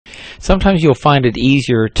Sometimes you'll find it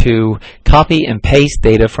easier to copy and paste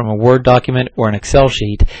data from a Word document or an Excel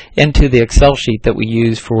sheet into the Excel sheet that we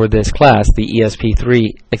use for this class, the ESP3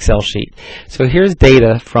 Excel sheet. So here's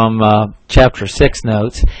data from Chapter 6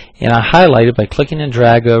 notes, and I highlight it by clicking and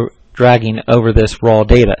dragging over this raw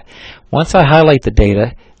data. Once I highlight the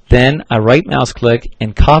data, then I right mouse click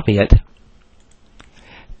and copy it.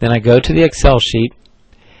 Then I go to the Excel sheet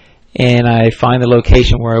and I find the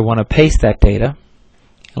location where I want to paste that data.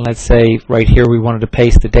 And let's say right here we wanted to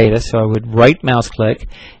paste the data, so I would right mouse click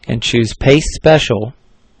and choose Paste Special.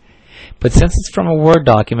 But since it's from a Word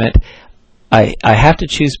document, I have to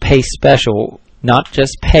choose Paste Special, not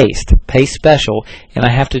just Paste Special, and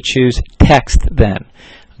I have to choose Text then.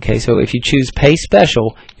 Okay, so if you choose Paste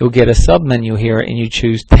Special, you'll get a sub-menu here and you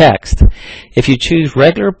choose Text. If you choose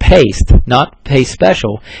regular Paste, not Paste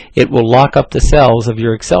Special, it will lock up the cells of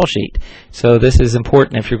your Excel sheet. So this is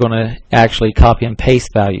important if you're going to actually copy and paste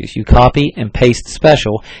values. You copy and paste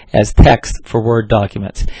Special as text for Word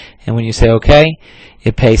documents. And when you say OK,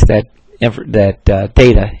 it pastes that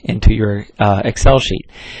data into your Excel sheet.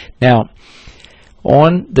 Now,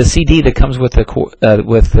 on the CD that comes with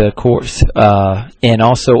the course, and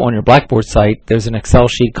also on your Blackboard site, there's an Excel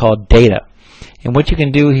sheet called Data. And what you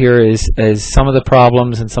can do here is some of the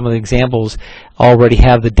problems and some of the examples already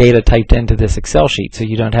have the data typed into this Excel sheet, so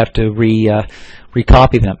you don't have to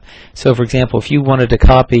recopy them. So for example, if you wanted to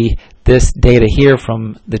copy this data here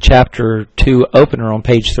from the Chapter 2 opener on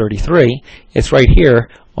page 33, it's right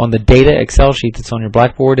here on the Data Excel sheet that's on your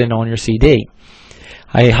Blackboard and on your CD.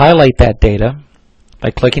 I highlight that data by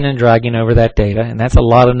clicking and dragging over that data, and that's a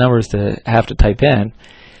lot of numbers to have to type in.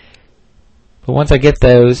 But once I get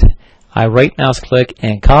those, I right mouse click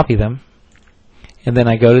and copy them, and then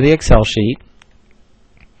I go to the Excel sheet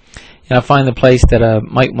and I find the place that I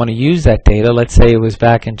might want to use that data. Let's say it was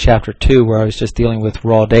back in Chapter 2 where I was just dealing with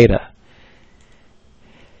raw data.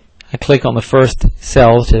 I click on the first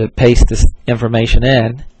cell to paste this information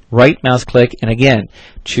in, right mouse click, and again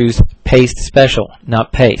choose Paste Special,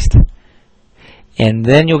 not Paste. And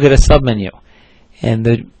then you'll get a submenu, and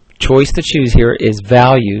the choice to choose here is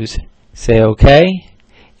Values. Say OK,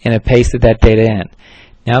 and it pasted that data in.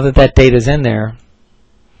 Now that that data is in there,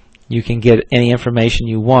 you can get any information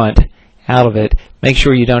you want out of it. Make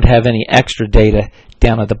sure you don't have any extra data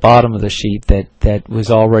down at the bottom of the sheet that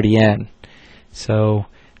was already in. So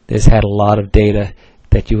this had a lot of data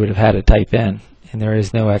that you would have had to type in, and there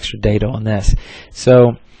is no extra data on this.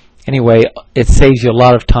 So anyway, it saves you a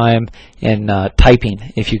lot of time in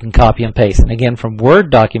typing if you can copy and paste. And again, from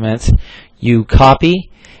Word documents, you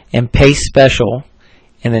copy and paste Special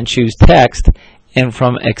and then choose Text. And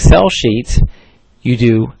from Excel sheets, you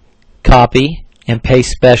do copy and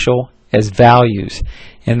paste Special as Values.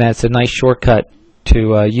 And that's a nice shortcut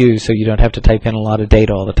to use so you don't have to type in a lot of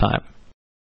data all the time.